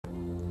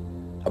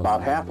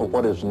about half of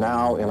what is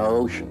now in our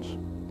oceans.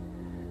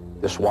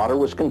 This water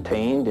was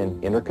contained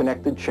in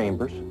interconnected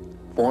chambers,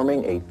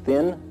 forming a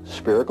thin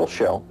spherical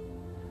shell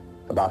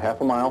about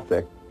half a mile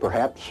thick,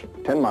 perhaps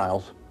 10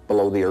 miles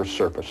below the Earth's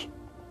surface.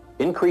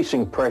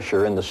 Increasing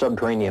pressure in the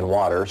subterranean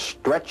water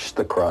stretched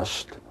the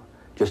crust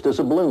just as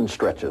a balloon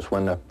stretches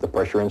when the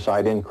pressure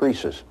inside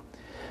increases.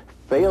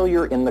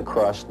 Failure in the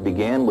crust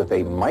began with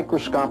a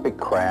microscopic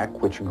crack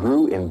which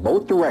grew in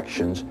both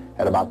directions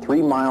at about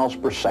 3 miles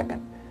per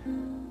second.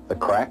 The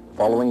crack,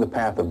 following the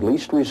path of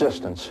least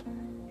resistance,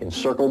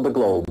 encircled the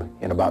globe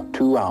in about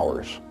 2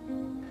 hours.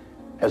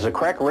 As the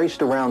crack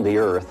raced around the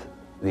Earth,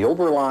 the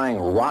overlying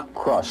rock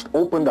crust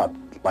opened up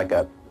like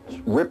a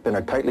rip in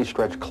a tightly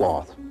stretched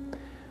cloth.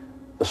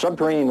 The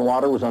subterranean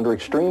water was under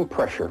extreme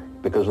pressure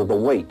because of the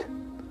weight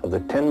of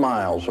the 10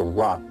 miles of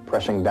rock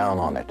pressing down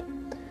on it.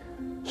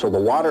 So the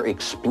water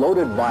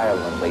exploded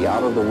violently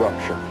out of the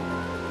rupture.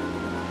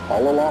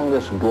 All along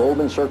this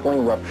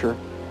globe-encircling rupture,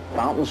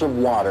 fountains of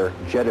water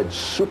jetted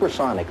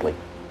supersonically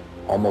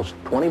almost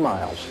 20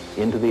 miles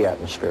into the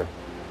atmosphere.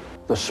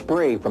 The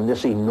spray from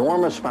this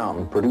enormous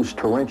fountain produced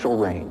torrential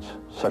rains,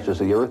 such as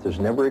the Earth has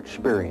never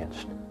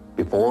experienced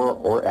before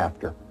or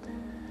after.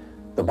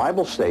 The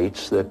Bible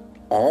states that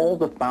all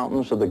the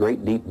fountains of the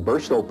great deep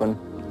burst open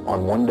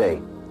on one day.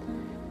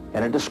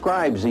 And it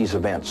describes these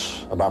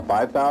events about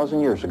 5,000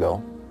 years ago,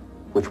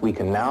 which we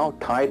can now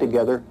tie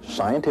together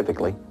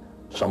scientifically.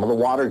 Some of the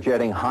water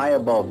jetting high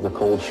above the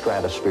cold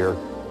stratosphere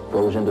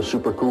froze into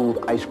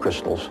supercooled ice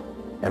crystals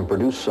and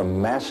produced some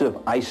massive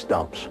ice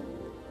dumps,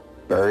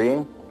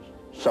 burying,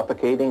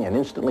 suffocating, and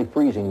instantly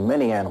freezing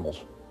many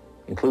animals,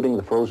 including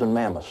the frozen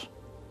mammoths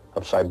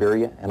of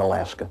Siberia and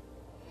Alaska.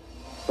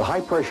 The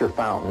high-pressure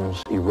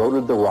fountains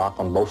eroded the rock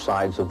on both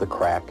sides of the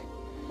crack,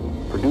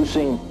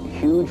 producing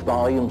huge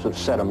volumes of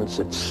sediments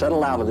that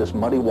settled out of this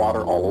muddy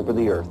water all over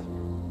the Earth.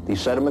 These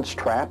sediments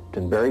trapped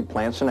and buried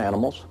plants and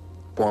animals,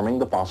 forming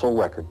the fossil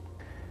record.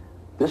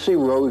 This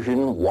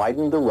erosion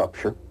widened the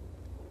rupture.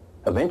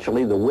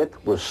 Eventually, the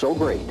width was so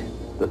great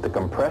that the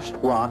compressed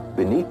rock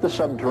beneath the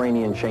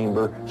subterranean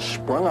chamber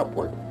sprung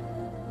upward,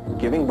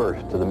 giving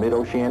birth to the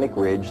mid-oceanic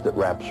ridge that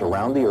wraps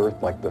around the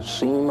Earth like the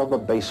seam of a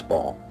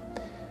baseball.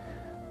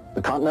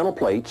 The continental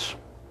plates,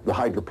 the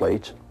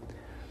hydroplates,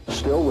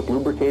 still with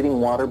lubricating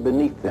water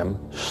beneath them,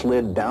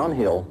 slid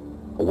downhill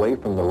away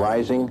from the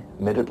rising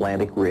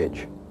mid-Atlantic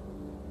ridge.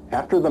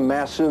 After the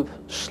massive,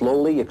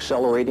 slowly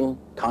accelerating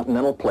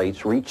continental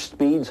plates reached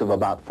speeds of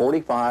about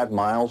 45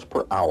 miles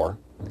per hour,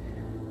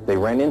 they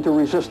ran into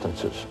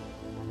resistances,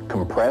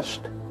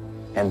 compressed,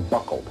 and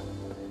buckled.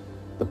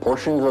 The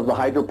portions of the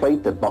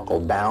hydroplate that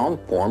buckled down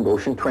formed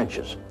ocean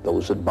trenches.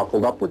 Those that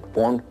buckled upward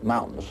formed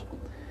mountains.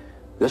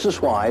 This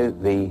is why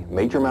the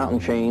major mountain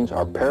chains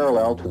are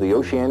parallel to the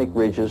oceanic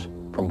ridges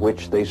from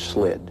which they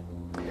slid.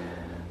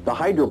 The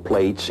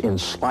hydroplates, in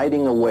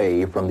sliding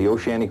away from the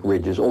oceanic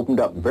ridges, opened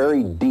up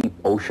very deep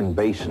ocean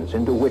basins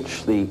into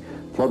which the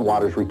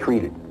floodwaters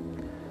retreated.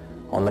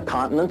 On the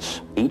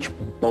continents, each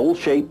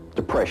bowl-shaped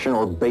depression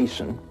or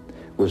basin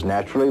was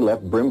naturally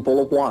left brimful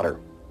of water,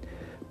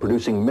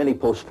 producing many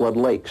post-flood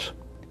lakes.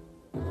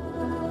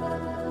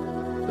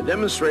 The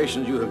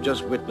demonstrations you have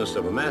just witnessed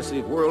of a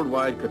massive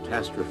worldwide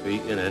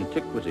catastrophe in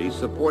antiquity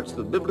supports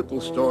the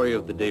biblical story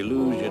of the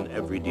deluge in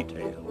every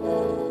detail.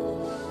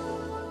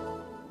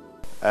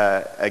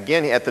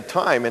 Again, at the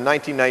time, in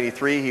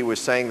 1993, he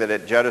was saying that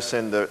it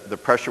jettisoned, the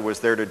pressure was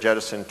there to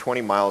jettison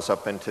 20 miles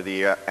up into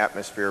the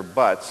atmosphere,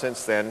 but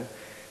since then,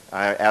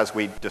 as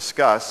we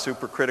discussed,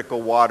 supercritical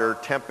water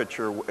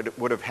temperature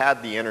would have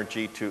had the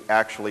energy to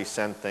actually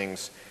send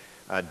things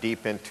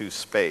deep into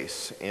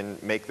space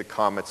and make the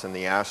comets and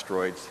the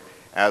asteroids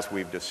as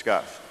we've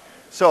discussed.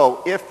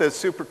 So if the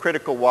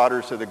supercritical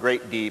waters of the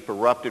great deep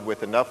erupted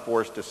with enough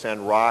force to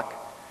send rock,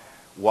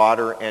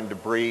 water, and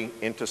debris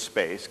into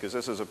space, because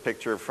this is a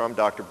picture from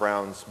Dr.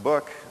 Brown's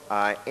book,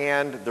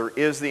 and there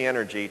is the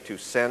energy to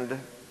send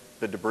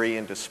the debris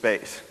into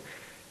space.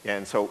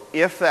 And so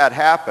if that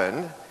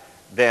happened,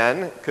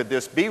 then could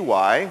this be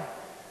why?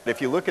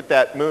 If you look at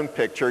that moon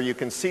picture, you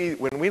can see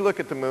when we look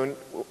at the moon,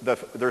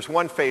 there's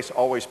one face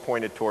always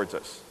pointed towards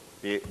us.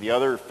 The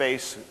other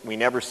face we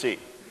never see.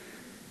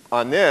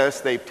 On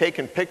this, they've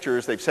taken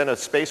pictures, they've sent a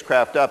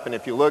spacecraft up, and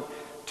if you look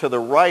to the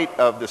right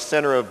of the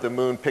center of the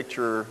moon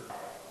picture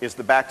is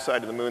the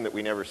backside of the moon that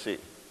we never see.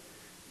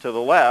 To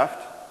the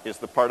left is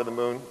the part of the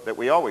moon that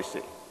we always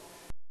see.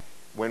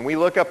 When we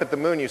look up at the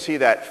moon, you see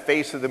that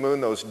face of the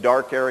moon, those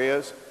dark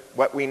areas.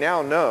 What we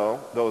now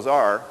know those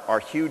are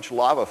huge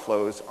lava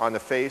flows on the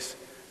face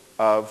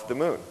of the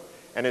moon,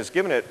 and has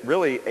given it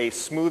really a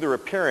smoother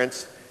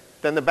appearance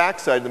than the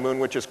backside of the moon,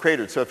 which is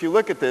cratered. So if you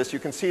look at this, you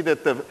can see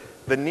that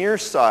the near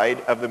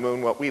side of the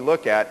moon, what we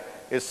look at,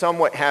 is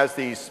somewhat has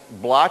these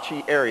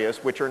blotchy areas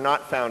which are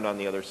not found on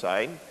the other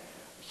side.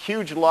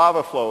 Huge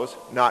lava flows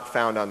not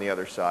found on the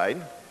other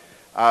side.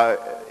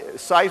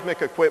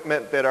 Seismic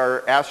equipment that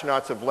our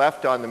astronauts have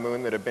left on the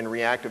moon that have been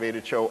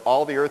reactivated show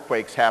all the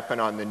earthquakes happen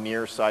on the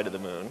near side of the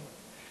moon.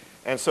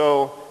 And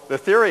so the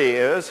theory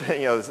is,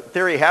 the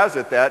theory has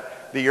it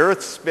that the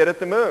Earth spit at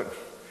the moon.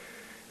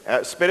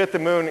 Spit at the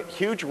moon,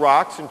 huge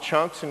rocks and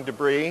chunks and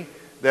debris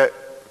that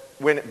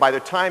by the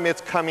time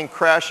it's coming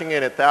crashing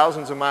in at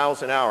thousands of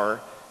miles an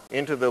hour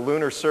into the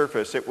lunar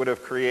surface, it would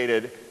have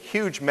created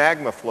huge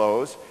magma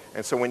flows.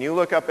 And so when you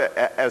look up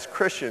as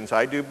Christians,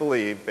 I do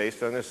believe,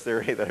 based on this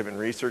theory that I've been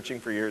researching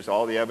for years,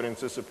 all the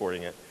evidence is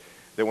supporting it,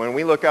 that when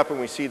we look up and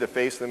we see the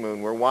face of the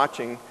moon, we're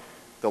watching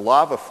the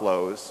lava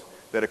flows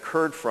that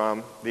occurred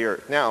from the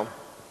Earth. Now,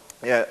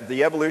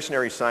 the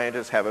evolutionary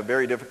scientists have a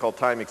very difficult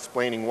time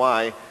explaining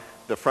why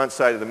the front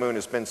side of the moon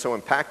has been so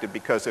impacted,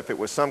 because if it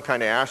was some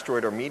kind of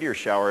asteroid or meteor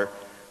shower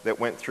that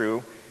went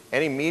through,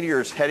 any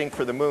meteors heading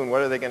for the moon,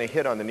 what are they going to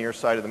hit on the near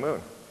side of the moon?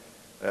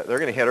 They're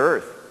going to hit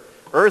Earth.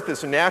 Earth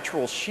is a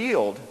natural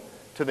shield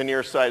to the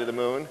near side of the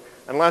moon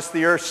unless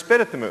the Earth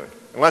spit at the moon,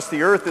 unless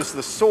the Earth is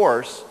the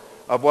source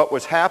of what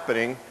was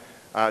happening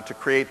to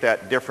create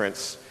that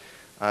difference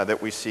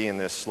that we see in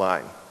this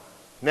slide.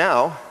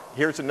 Now,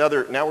 now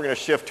we're going to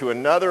shift to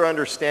another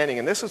understanding,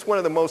 and this is one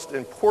of the most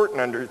important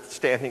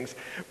understandings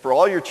for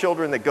all your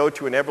children that go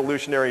to an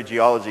evolutionary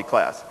geology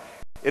class.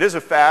 It is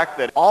a fact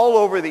that all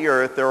over the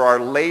Earth there are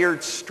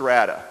layered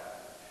strata.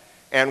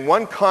 And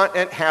one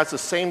continent has the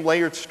same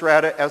layered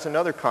strata as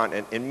another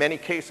continent in many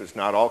cases.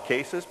 Not all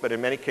cases, but in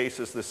many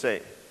cases the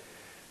same.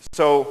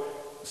 So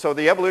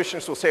the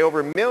evolutionists will say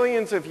over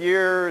millions of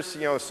years,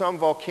 some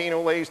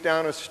volcano lays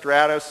down a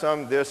strata,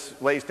 some this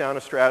lays down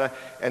a strata,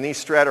 and these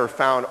strata are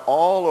found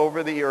all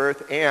over the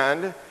Earth,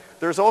 and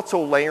there's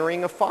also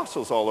layering of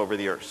fossils all over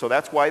the Earth. So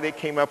that's why they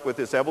came up with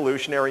this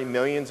evolutionary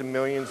millions and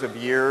millions of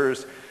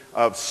years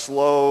of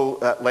slow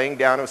laying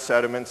down of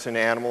sediments in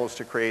animals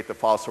to create the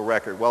fossil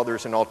record. Well,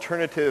 there's an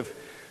alternative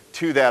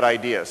to that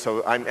idea.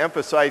 So I'm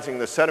emphasizing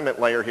the sediment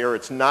layer here.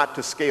 It's not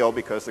to scale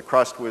because the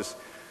crust was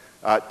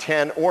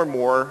 10 or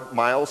more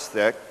miles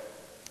thick.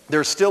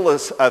 There's still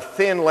a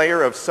thin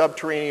layer of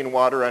subterranean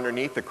water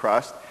underneath the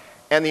crust,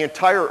 and the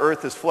entire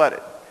Earth is flooded.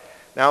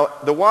 Now,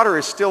 the water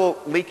is still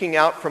leaking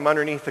out from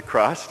underneath the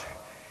crust,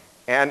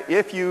 and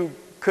if you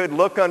could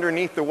look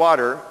underneath the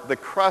water, the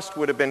crust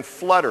would have been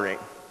fluttering.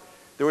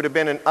 There would have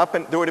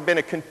been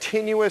a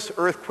continuous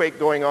earthquake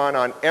going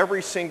on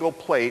every single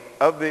plate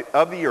of the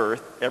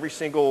Earth. Every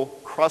single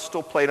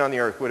crustal plate on the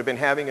Earth would have been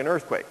having an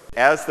earthquake.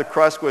 As the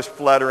crust was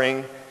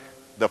fluttering,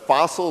 the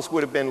fossils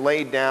would have been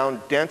laid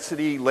down,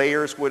 density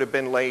layers would have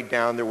been laid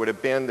down, there would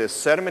have been this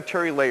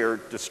sedimentary layer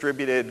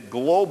distributed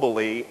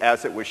globally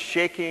as it was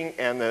shaking,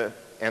 and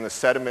the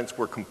sediments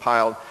were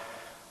piled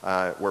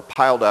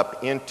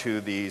up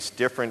into these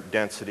different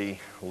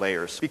density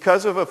layers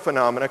because of a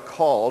phenomena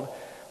called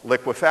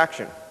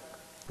liquefaction.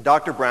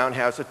 Dr. Brown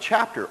has a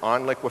chapter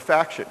on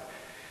liquefaction,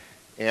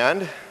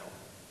 and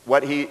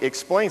what he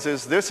explains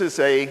is this is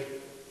a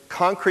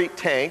concrete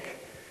tank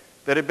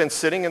that had been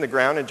sitting in the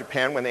ground in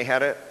Japan when they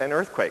had an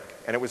earthquake.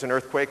 And it was an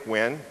earthquake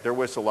when there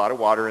was a lot of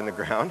water in the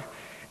ground.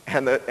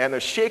 And the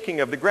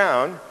shaking of the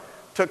ground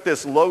took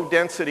this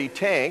low-density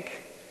tank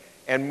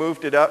and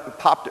moved it up and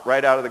popped it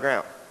right out of the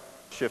ground.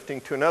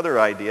 Shifting to another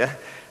idea,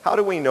 how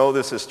do we know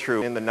this is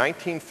true? In the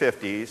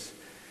 1950s,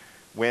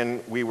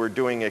 when we were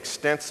doing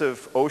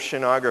extensive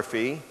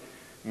oceanography,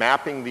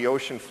 mapping the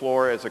ocean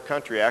floor as a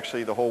country,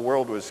 actually the whole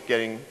world was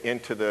getting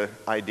into the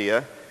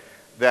idea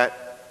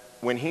that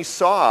when he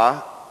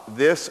saw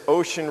this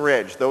ocean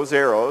ridge, those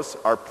arrows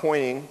are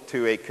pointing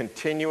to a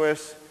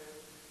continuous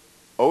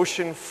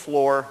ocean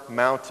floor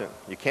mountain.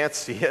 You can't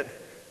see it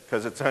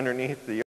because it's underneath the